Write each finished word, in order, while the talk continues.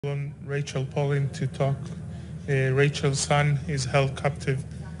On Rachel Polin to talk. Rachel's son is held captive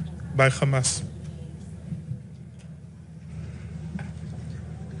by Hamas.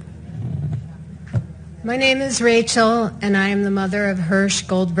 My name is Rachel, and I am the mother of Hersh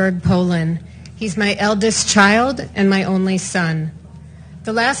Goldberg-Polin. He's my eldest child and my only son.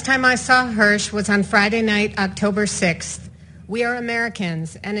 The last time I saw Hersh was on Friday night, October 6th. We are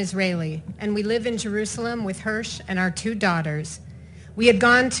Americans and Israeli, and we live in Jerusalem with Hersh and our two daughters. We had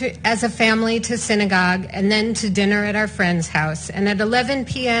gone as a family to synagogue and then to dinner at our friend's house. And at 11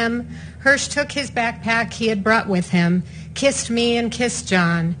 p.m., Hersh took his backpack he had brought with him, kissed me and kissed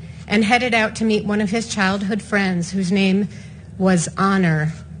John, and headed out to meet one of his childhood friends whose name was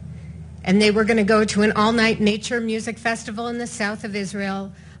Honor. And they were going to go to an all-night nature music festival in the south of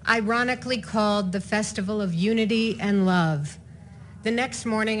Israel, ironically called the Festival of Unity and Love. The next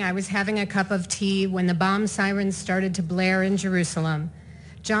morning, I was having a cup of tea when the bomb sirens started to blare in Jerusalem.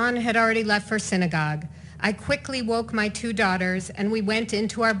 John had already left for synagogue. I quickly woke my two daughters, and we went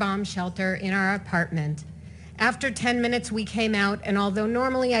into our bomb shelter in our apartment. After 10 minutes, we came out, and although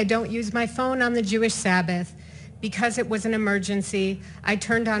normally I don't use my phone on the Jewish Sabbath, because it was an emergency, I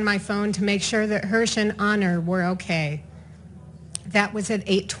turned on my phone to make sure that Hersh and Honor were okay. That was at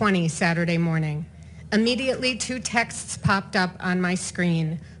 8:20 Saturday morning. Immediately, two texts popped up on my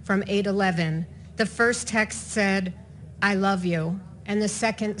screen from 8:11. The first text said, "I love you," and the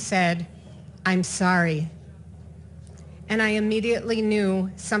second said, "I'm sorry." And I immediately knew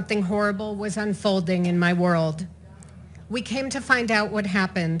something horrible was unfolding in my world. We came to find out what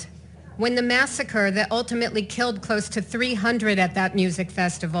happened. When the massacre that ultimately killed close to 300 at that music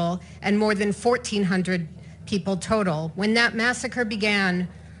festival and more than 1,400 people total, when that massacre began,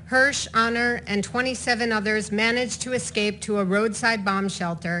 Hersh, Honor, and 27 others managed to escape to a roadside bomb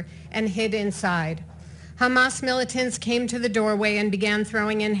shelter and hid inside. Hamas militants came to the doorway and began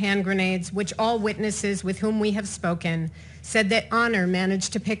throwing in hand grenades, which all witnesses with whom we have spoken said that Honor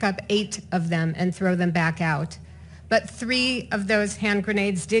managed to pick up 8 of them and throw them back out. But 3 of those hand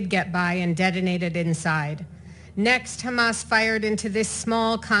grenades did get by and detonated inside. Next, Hamas fired into this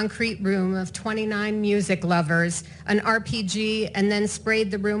small concrete room of 29 music lovers, an RPG, and then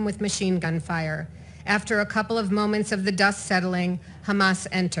sprayed the room with machine gun fire. After a couple of moments of the dust settling, Hamas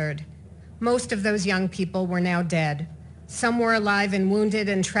entered. Most of those young people were now dead. Some were alive and wounded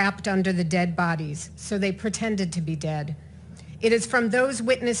and trapped under the dead bodies, so they pretended to be dead. It is from those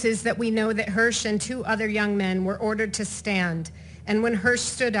witnesses that we know that Hersh and 2 other young men were ordered to stand, and when Hersh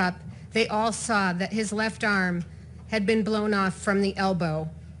stood up, they all saw that his left arm had been blown off from the elbow.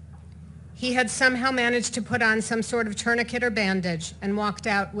 He had somehow managed to put on some sort of tourniquet or bandage and walked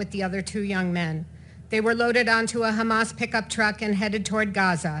out with the other 2 young men. They were loaded onto a Hamas pickup truck and headed toward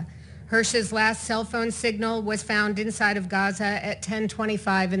Gaza. Hersh's last cell phone signal was found inside of Gaza at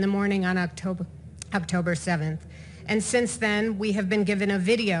 10:25 in the morning on October 7th. And since then, we have been given a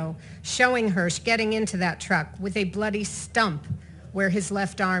video showing Hersh getting into that truck with a bloody stump where his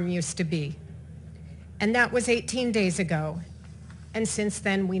left arm used to be. And that was 18 days ago. And since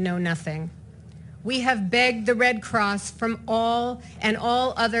then, we know nothing. We have begged the Red Cross from all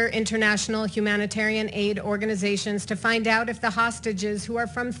other international humanitarian aid organizations to find out if the hostages, who are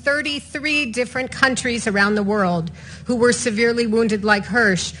from 33 different countries around the world, who were severely wounded like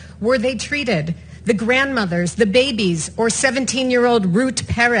Hersh, were they treated? The grandmothers, the babies, or 17-year-old Ruth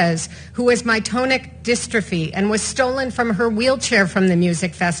Perez, who has myotonic dystrophy and was stolen from her wheelchair from the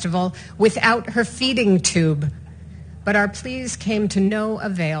music festival without her feeding tube. But our pleas came to no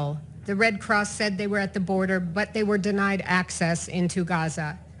avail. The Red Cross said they were at the border, but they were denied access into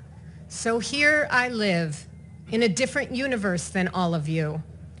Gaza. So here I live, in a different universe than all of you.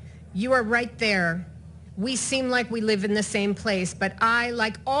 You are right there. We seem like we live in the same place, but I,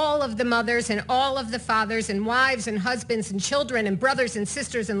 like all of the mothers and all of the fathers and wives and husbands and children and brothers and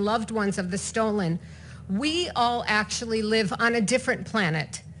sisters and loved ones of the stolen, we all actually live on a different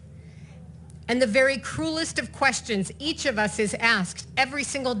planet. And the very cruelest of questions each of us is asked every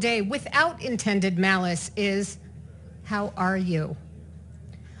single day without intended malice is, how are you?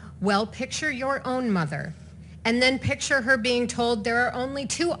 Well, picture your own mother, and then picture her being told there are only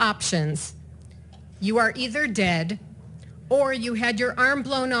 2 options. You are either dead, or you had your arm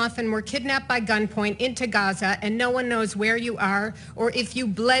blown off and were kidnapped by gunpoint into Gaza and no one knows where you are, or if you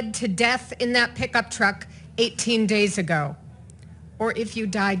bled to death in that pickup truck 18 days ago, or if you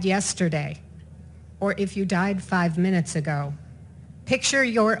died yesterday, or if you died 5 minutes ago. Picture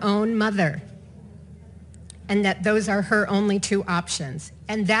your own mother, and that those are her only 2 options.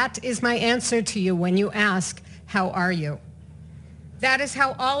 And that is my answer to you when you ask, how are you? That is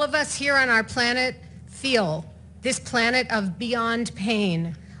how all of us here on our planet feel, this planet of beyond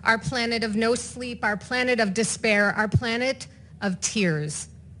pain, our planet of no sleep, our planet of despair, our planet of tears.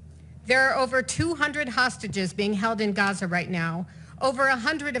 There are over 200 hostages being held in Gaza right now. Over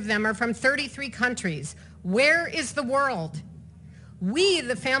 100 of them are from 33 countries. Where is the world? We,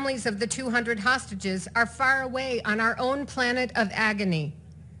 the families of the 200 hostages, are far away on our own planet of agony.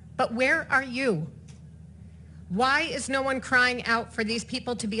 But where are you? Why is no one crying out for these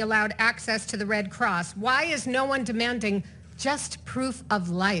people to be allowed access to the Red Cross? Why is no one demanding just proof of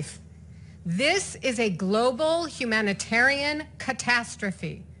life? This is a global humanitarian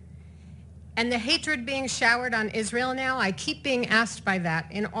catastrophe. And the hatred being showered on Israel now, I keep being asked by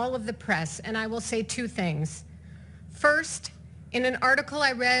that in all of the press, and I will say two things. First, in an article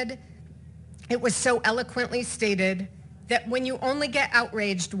I read, it was so eloquently stated that when you only get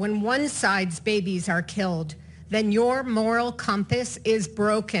outraged when one side's babies are killed, then your moral compass is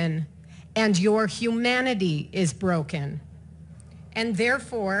broken and your humanity is broken. And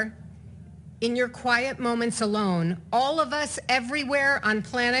therefore, in your quiet moments alone, all of us everywhere on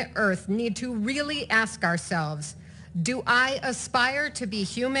planet Earth need to really ask ourselves, do I aspire to be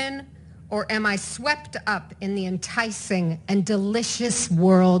human, or am I swept up in the enticing and delicious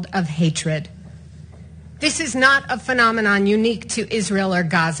world of hatred? This is not a phenomenon unique to Israel or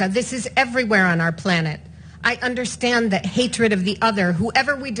Gaza. This is everywhere on our planet. I understand that hatred of the other,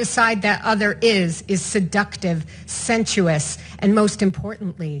 whoever we decide that other is seductive, sensuous, and most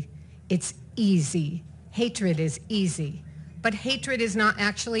importantly, it's easy. Hatred is easy. But hatred is not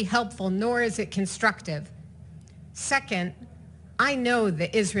actually helpful, nor is it constructive. Second, I know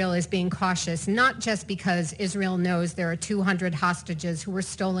that Israel is being cautious, not just because Israel knows there are 200 hostages who were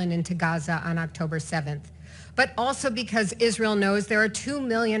stolen into Gaza on October 7th, but also because Israel knows there are 2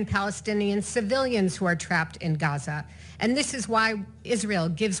 million Palestinian civilians who are trapped in Gaza. And this is why Israel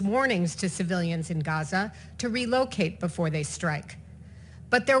gives warnings to civilians in Gaza to relocate before they strike.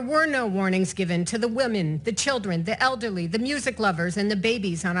 But there were no warnings given to the women, the children, the elderly, the music lovers, and the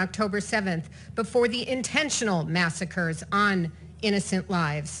babies on October 7th before the intentional massacres on innocent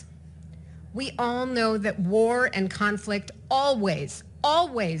lives. We all know that war and conflict always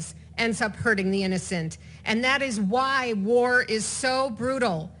ends up hurting the innocent. And that is why war is so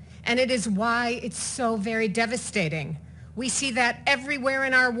brutal. And it is why it's so very devastating. We see that everywhere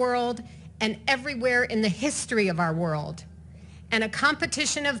in our world and everywhere in the history of our world. And a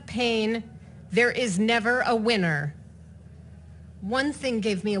competition of pain, there is never a winner. One thing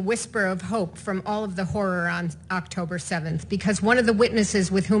gave me a whisper of hope from all of the horror on October 7th, because one of the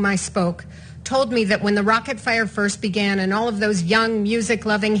witnesses with whom I spoke told me that when the rocket fire first began and all of those young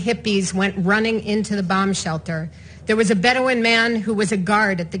music-loving hippies went running into the bomb shelter, there was a Bedouin man who was a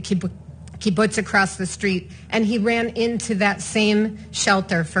guard at the kibbutz across the street, and he ran into that same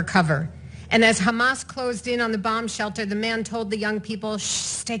shelter for cover. And as Hamas closed in on the bomb shelter, the man told the young people, "Shh,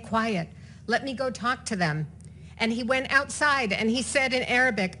 stay quiet. Let me go talk to them." And he went outside and he said in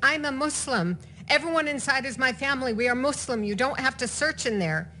Arabic, "I'm a Muslim. Everyone inside is my family. We are Muslim. You don't have to search in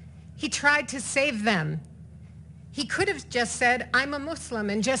there." He tried to save them. He could have just said, "I'm a Muslim,"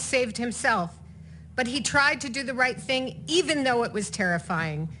 and just saved himself. But he tried to do the right thing even though it was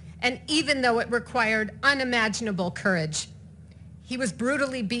terrifying and even though it required unimaginable courage. He was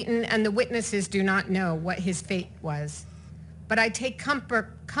brutally beaten, and the witnesses do not know what his fate was. But I take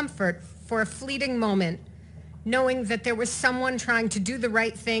comfort for a fleeting moment, knowing that there was someone trying to do the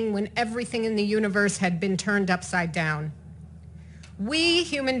right thing when everything in the universe had been turned upside down. We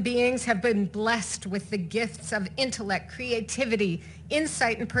human beings have been blessed with the gifts of intellect, creativity,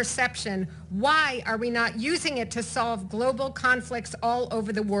 insight, and perception. Why are we not using it to solve global conflicts all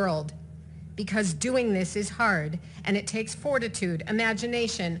over the world? Because doing this is hard, and it takes fortitude,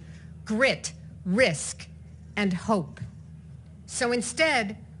 imagination, grit, risk, and hope. So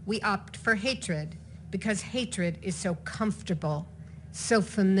instead, we opt for hatred, because hatred is so comfortable, so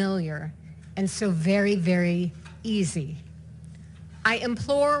familiar, and so very, very easy. I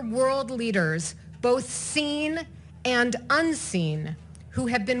implore world leaders, both seen and unseen, who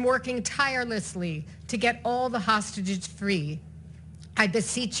have been working tirelessly to get all the hostages free. I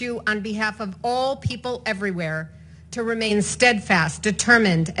beseech you on behalf of all people everywhere to remain steadfast,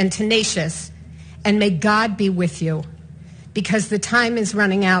 determined, and tenacious, and may God be with you, because the time is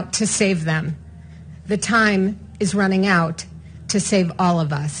running out to save them. The time is running out to save all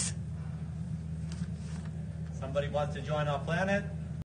of us. Somebody wants to join our planet?